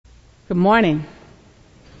Good morning.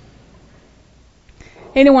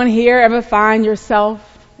 Anyone here ever find yourself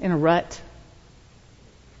in a rut?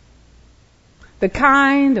 The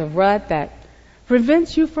kind of rut that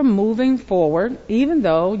prevents you from moving forward, even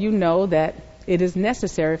though you know that it is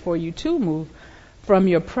necessary for you to move from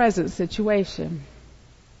your present situation.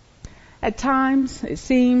 At times, it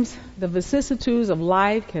seems the vicissitudes of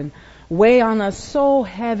life can weigh on us so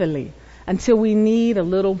heavily until we need a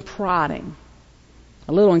little prodding,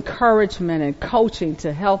 a little encouragement and coaching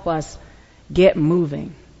to help us get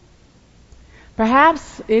moving.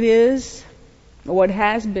 Perhaps it is, or it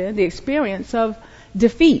has been, the experience of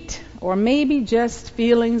defeat, or maybe just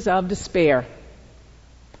feelings of despair.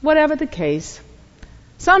 Whatever the case,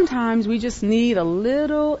 sometimes we just need a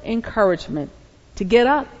little encouragement to get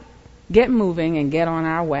up, get moving, and get on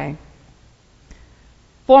our way.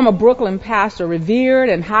 Former Brooklyn pastor, revered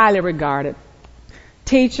and highly regarded,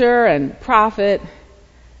 teacher and prophet,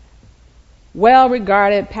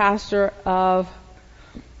 well-regarded pastor of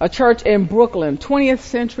a church in Brooklyn, 20th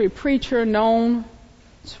century preacher known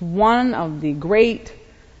as one of the great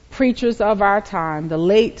preachers of our time, the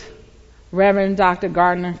late Reverend Dr.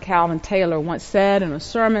 Gardner Calvin Taylor once said in a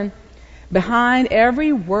sermon, "Behind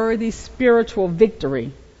every worthy spiritual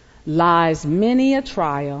victory lies many a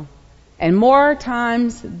trial, and more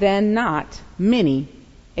times than not, many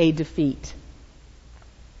a defeat."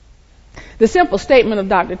 The simple statement of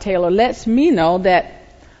Dr. Taylor lets me know that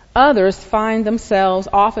others find themselves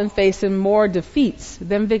often facing more defeats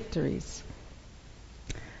than victories.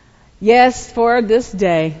 Yes, for this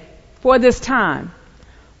day, for this time,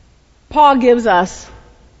 Paul gives us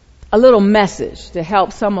a little message to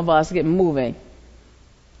help some of us get moving.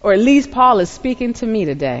 Or at least Paul is speaking to me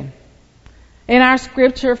today. In our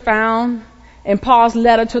scripture found in Paul's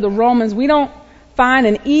letter to the Romans, we don't find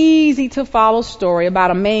an easy to follow story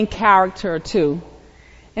about a main character or two.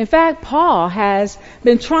 In fact, Paul has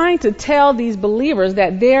been trying to tell these believers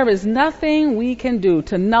that there is nothing we can do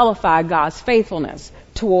to nullify God's faithfulness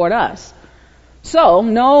toward us. So,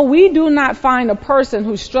 no, we do not find a person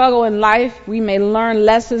who struggles in life we may learn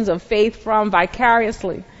lessons of faith from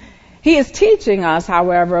vicariously. He is teaching us,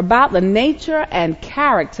 however, about the nature and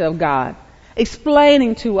character of God,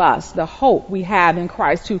 explaining to us the hope we have in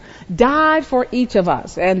Christ who died for each of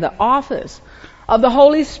us, and the office of the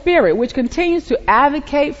Holy Spirit, which continues to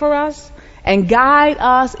advocate for us and guide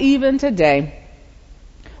us even today.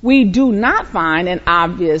 We do not find an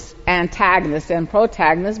obvious antagonist and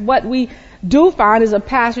protagonist. What we do find is a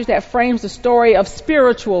passage that frames the story of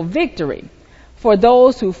spiritual victory for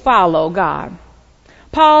those who follow God.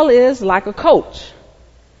 Paul is like a coach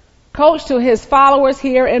to his followers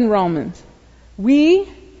here in Romans. We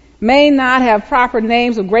may not have proper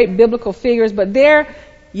names of great biblical figures, but there,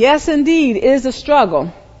 yes indeed, is a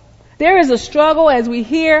struggle. There is a struggle as we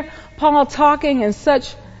hear Paul talking in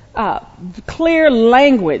such clear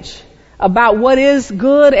language about what is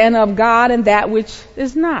good and of God and that which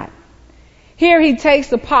is not. Here he takes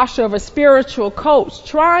the posture of a spiritual coach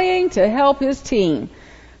trying to help his team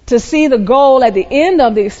to see the goal at the end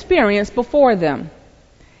of the experience before them.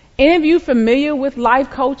 Any of you familiar with life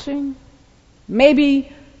coaching? Maybe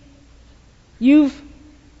you've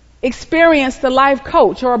experienced a life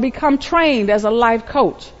coach or become trained as a life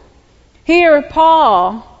coach. Here,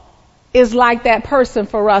 Paul is like that person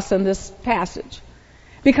for us in this passage.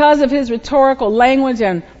 Because of his rhetorical language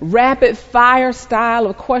and rapid fire style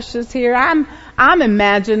of questions here, I'm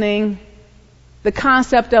imagining the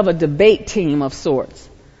concept of a debate team of sorts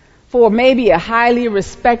for maybe a highly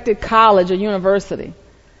respected college or university.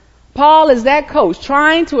 Paul is that coach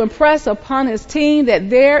trying to impress upon his team that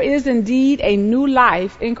there is indeed a new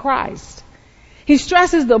life in Christ. He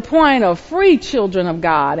stresses the point of free children of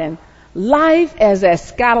God and life as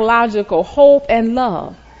eschatological hope and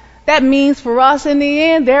love. That means for us in the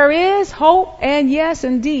end, there is hope, and yes,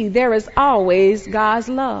 indeed, there is always God's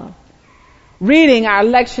love. Reading our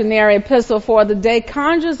lectionary epistle for the day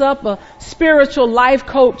conjures up a spiritual life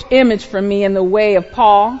coach image for me in the way of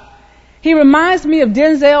Paul. He reminds me of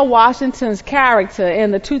Denzel Washington's character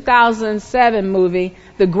in the 2007 movie,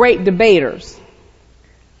 The Great Debaters.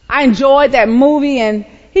 I enjoyed that movie, and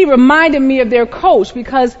he reminded me of their coach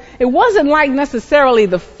because it wasn't like necessarily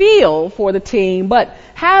the field for the team, but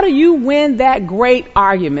how do you win that great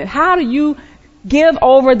argument? How do you give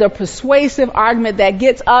over the persuasive argument that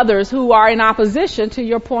gets others who are in opposition to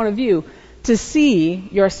your point of view to see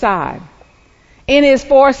your side? In his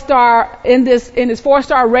four-star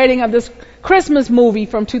rating of this Christmas movie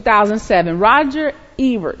from 2007, Roger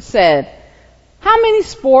Ebert said, "How many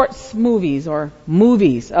sports movies or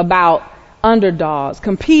movies about underdogs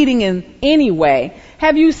competing in any way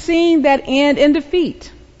have you seen that end in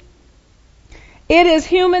defeat? It is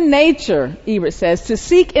human nature, Ebert says, to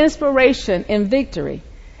seek inspiration in victory.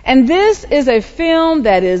 And this is a film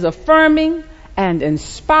that is affirming and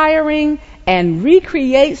inspiring and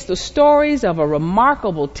recreates the stories of a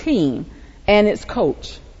remarkable team and its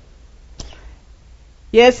coach.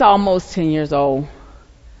 Yeah, it's almost 10 years old,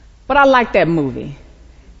 but I like that movie.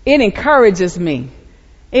 It encourages me.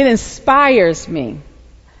 It inspires me.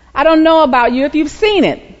 I don't know about you if you've seen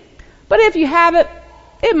it, but if you haven't,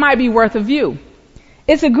 it might be worth a view.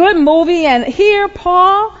 It's a good movie, and here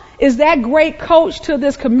Paul is that great coach to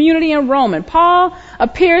this community in Rome. Paul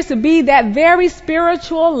appears to be that very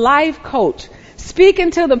spiritual life coach,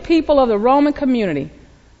 speaking to the people of the Roman community.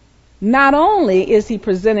 Not only is he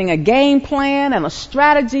presenting a game plan and a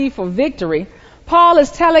strategy for victory, Paul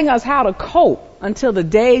is telling us how to cope until the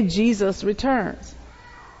day Jesus returns.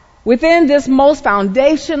 Within this most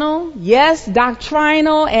foundational, yes,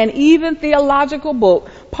 doctrinal, and even theological book,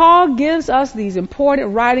 Paul gives us these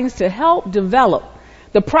important writings to help develop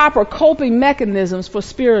the proper coping mechanisms for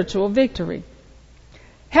spiritual victory,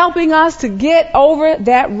 helping us to get over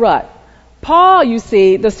that rut. Paul, you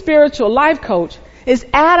see, the spiritual life coach, is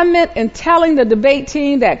adamant in telling the debate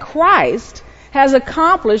team that Christ has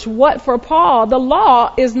accomplished what for Paul the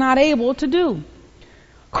law is not able to do.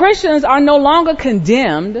 Christians are no longer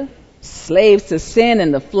condemned, slaves to sin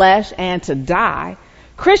in the flesh and to die.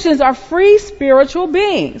 Christians are free spiritual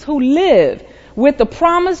beings who live with the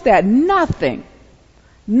promise that nothing,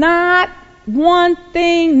 not one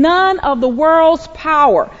thing, none of the world's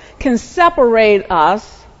power can separate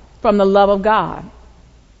us from the love of God.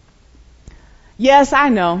 Yes, I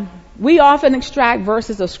know, we often extract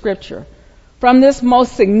verses of Scripture from this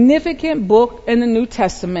most significant book in the New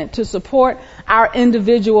Testament to support our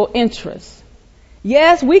individual interests.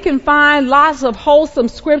 Yes, we can find lots of wholesome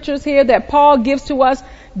scriptures here that Paul gives to us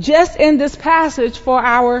just in this passage for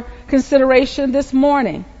our consideration this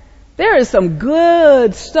morning. There is some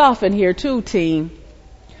good stuff in here too, team.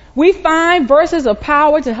 We find verses of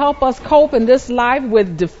power to help us cope in this life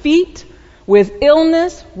with defeat, with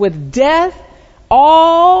illness, with death,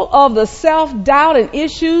 all of the self-doubt and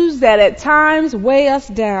issues that at times weigh us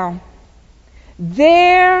down.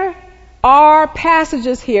 There are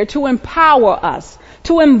passages here to empower us,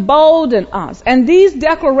 to embolden us. And these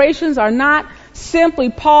declarations are not simply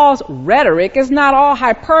Paul's rhetoric. It's not all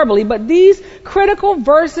hyperbole, but these critical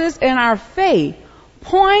verses in our faith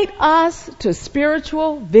point us to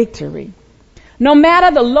spiritual victory. No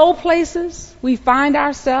matter the low places we find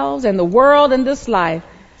ourselves in the world in this life,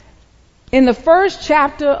 in the first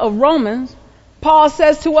chapter of Romans, Paul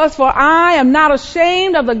says to us, "For I am not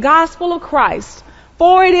ashamed of the gospel of Christ,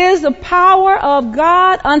 for it is the power of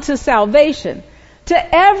God unto salvation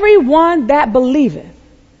to everyone that believeth."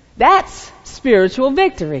 That's spiritual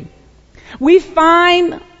victory. We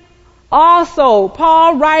find also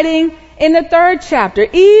Paul writing in the third chapter,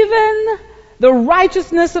 "Even the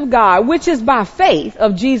righteousness of God, which is by faith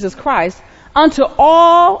of Jesus Christ, unto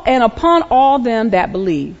all and upon all them that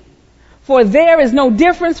believe. For there is no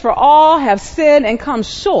difference, for all have sinned and come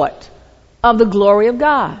short of the glory of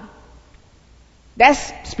God."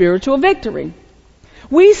 That's spiritual victory.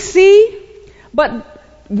 We see, but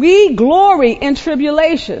we glory in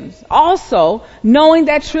tribulations, also knowing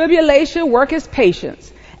that tribulation worketh patience,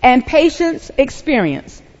 and patience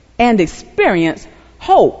experience, and experience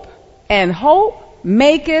hope, and hope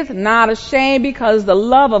maketh not ashamed, because the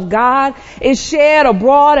love of God is shed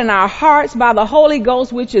abroad in our hearts by the Holy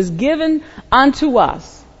Ghost, which is given unto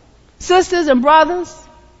us. Sisters and brothers,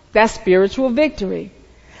 that's spiritual victory.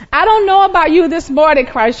 I don't know about you this morning,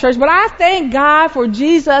 Christ Church, but I thank God for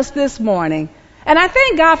Jesus this morning. And I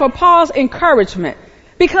thank God for Paul's encouragement,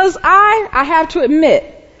 because I have to admit,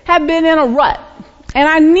 have been in a rut, and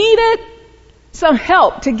I needed some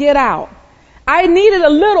help to get out. I needed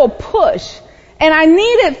a little push. And I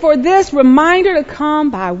needed for this reminder to come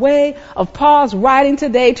by way of Paul's writing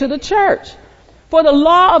today to the church. For the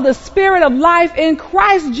law of the Spirit of life in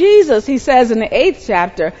Christ Jesus, he says in the 8th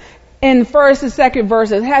chapter, in first and second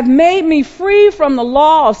verses, have made me free from the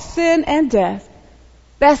law of sin and death.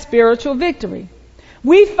 That's spiritual victory.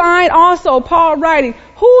 We find also Paul writing,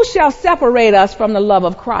 "Who shall separate us from the love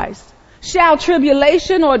of Christ? Shall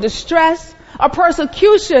tribulation or distress, or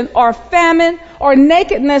persecution, or famine, or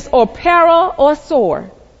nakedness, or peril, or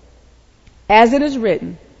sword? As it is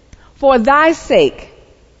written, for thy sake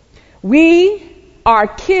we are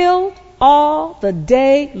killed all the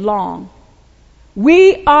day long.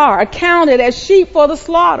 We are accounted as sheep for the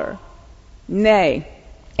slaughter. Nay,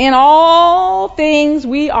 in all things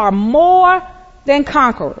we are more than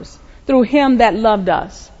conquerors through him that loved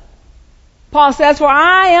us." Paul says, "For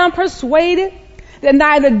I am persuaded that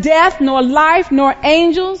neither death, nor life, nor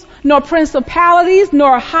angels, nor principalities,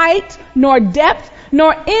 nor height, nor depth,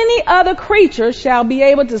 nor any other creature shall be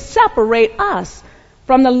able to separate us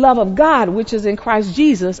from the love of God, which is in Christ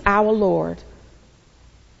Jesus our Lord.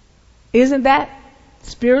 Isn't that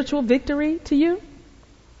spiritual victory to you?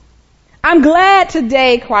 I'm glad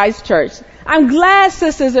today, Christ Church, I'm glad,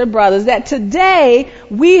 sisters and brothers, that today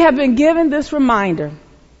we have been given this reminder.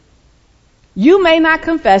 You may not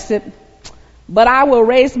confess it, but I will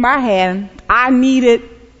raise my hand. I needed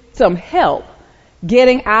some help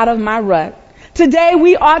getting out of my rut. Today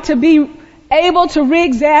we ought to be able to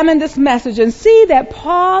re-examine this message and see that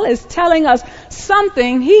Paul is telling us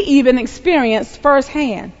something he even experienced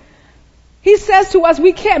firsthand. He says to us,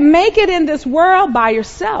 we can't make it in this world by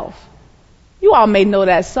yourself. You all may know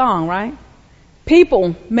that song, right?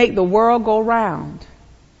 People make the world go round.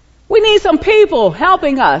 We need some people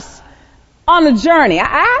helping us on the journey.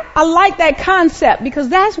 I like that concept because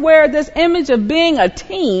that's where this image of being a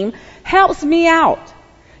team helps me out.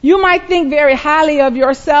 You might think very highly of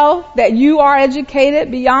yourself, that you are educated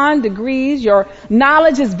beyond degrees, your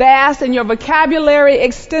knowledge is vast and your vocabulary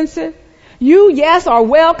extensive. You, yes, are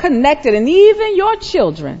well connected, and even your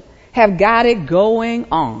children have got it going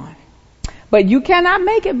on. But you cannot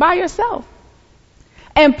make it by yourself.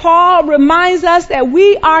 And Paul reminds us that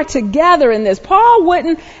we are together in this. Paul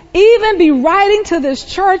wouldn't even be writing to this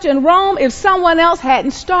church in Rome if someone else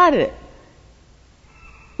hadn't started it.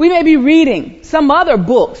 We may be reading some other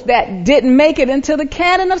books that didn't make it into the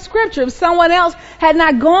canon of Scripture if someone else had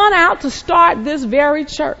not gone out to start this very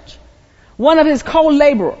church. One of his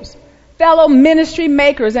co-laborers, fellow ministry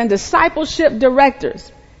makers and discipleship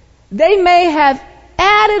directors, they may have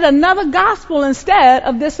added another gospel instead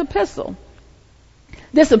of this epistle.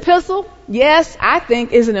 This epistle, yes, I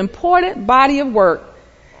think is an important body of work.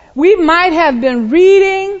 We might have been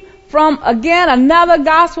reading from, again, another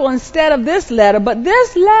gospel instead of this letter, but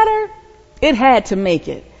this letter, it had to make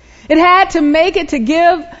it. It had to make it to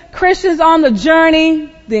give Christians on the journey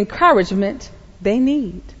the encouragement they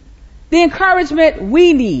need. The encouragement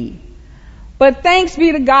we need. But thanks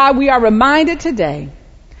be to God, we are reminded today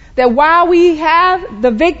that while we have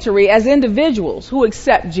the victory as individuals who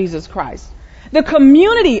accept Jesus Christ, the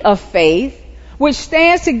community of faith, which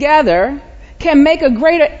stands together, can make a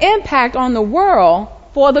greater impact on the world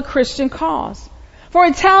for the Christian cause. For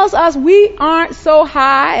it tells us we aren't so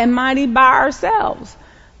high and mighty by ourselves,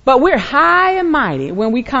 but we're high and mighty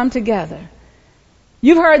when we come together.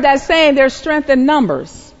 You've heard that saying, there's strength in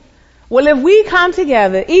numbers. Well, if we come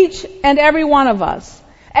together, each and every one of us,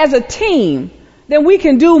 as a team, then we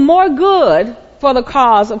can do more good for the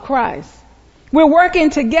cause of Christ. We're working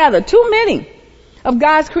together. Too many of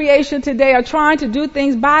God's creation today are trying to do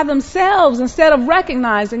things by themselves instead of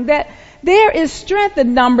recognizing that there is strength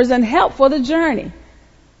in numbers and help for the journey.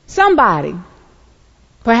 Somebody,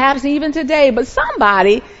 perhaps even today, but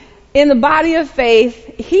somebody in the body of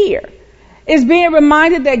faith here is being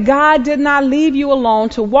reminded that God did not leave you alone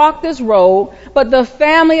to walk this road, but the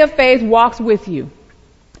family of faith walks with you.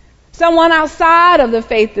 Someone outside of the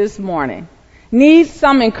faith this morning needs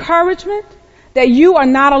some encouragement that you are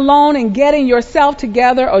not alone in getting yourself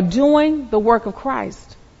together or doing the work of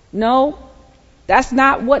Christ. No, that's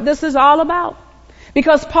not what this is all about.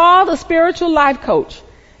 Because Paul, the spiritual life coach,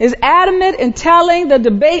 is adamant in telling the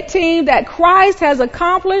debate team that Christ has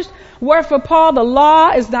accomplished what for Paul the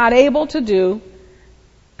law is not able to do.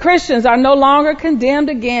 Christians are no longer condemned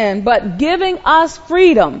again, but giving us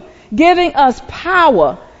freedom, giving us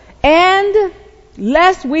power, and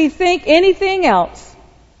lest we think anything else,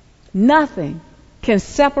 nothing can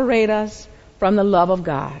separate us from the love of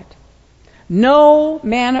God. No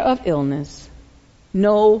manner of illness,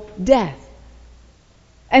 no death.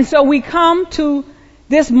 And so we come to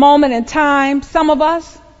this moment in time, some of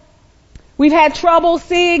us, we've had trouble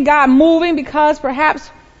seeing God moving because perhaps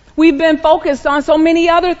we've been focused on so many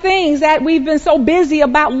other things, that we've been so busy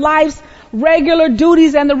about life's regular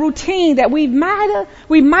duties and the routine that we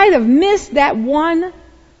might have missed that one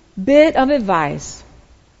bit of advice,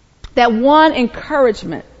 that one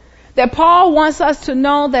encouragement, that Paul wants us to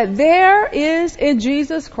know that there is in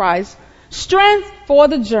Jesus Christ strength for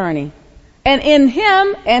the journey. And in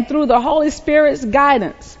Him and through the Holy Spirit's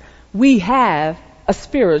guidance, we have a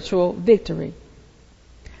spiritual victory.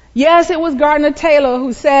 Yes, it was Gardner Taylor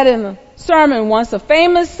who said in a sermon once, a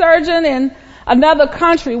famous surgeon in another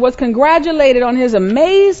country was congratulated on his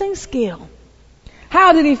amazing skill.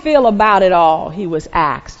 How did he feel about it all? He was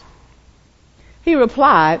asked. He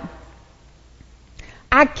replied,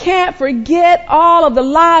 I can't forget all of the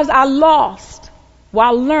lives I lost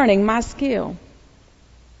while learning my skill.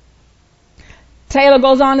 Taylor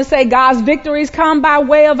goes on to say, God's victories come by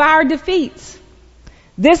way of our defeats.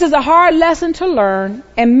 This is a hard lesson to learn,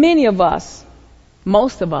 and many of us,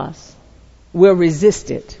 most of us, will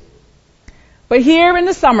resist it. But here in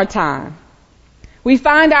the summertime, we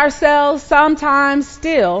find ourselves sometimes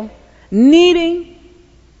still needing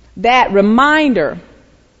that reminder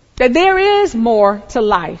that there is more to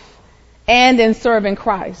life and in serving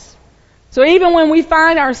Christ. So even when we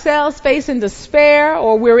find ourselves facing despair,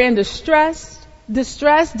 or we're in distress,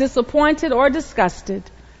 disappointed, or disgusted,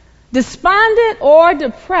 despondent or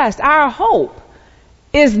depressed, our hope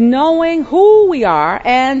is knowing who we are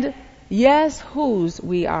and, yes, whose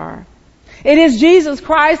we are. It is Jesus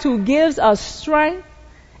Christ who gives us strength,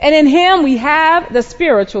 and in Him we have the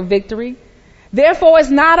spiritual victory. Therefore, it's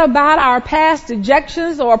not about our past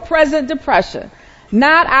dejections or present depression,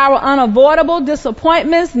 not our unavoidable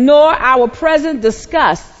disappointments, nor our present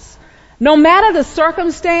disgusts. No matter the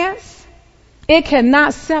circumstance, it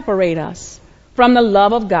cannot separate us from the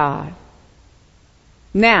love of God.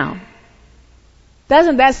 Now,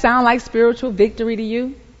 doesn't that sound like spiritual victory to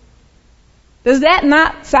you? Does that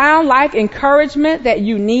not sound like encouragement that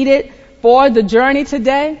you needed for the journey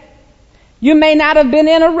today? You may not have been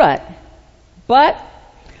in a rut, but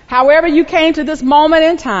however you came to this moment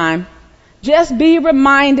in time, just be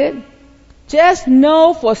reminded, just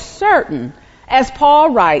know for certain, as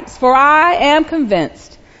Paul writes, for I am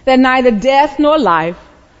convinced that neither death nor life,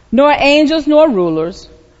 nor angels nor rulers,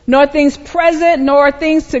 nor things present, nor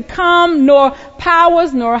things to come, nor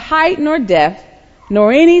powers, nor height, nor depth,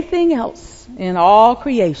 nor anything else in all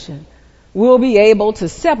creation will be able to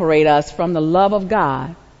separate us from the love of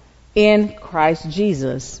God in Christ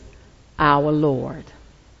Jesus, our Lord.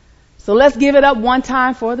 So let's give it up one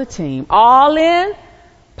time for the team. All in.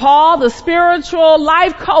 Paul, the spiritual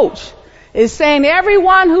life coach, is saying,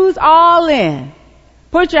 everyone who's all in,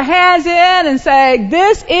 put your hands in and say,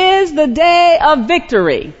 this is the day of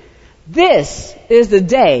victory. This is the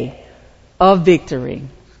day of victory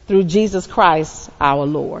through Jesus Christ, our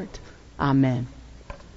Lord. Amen.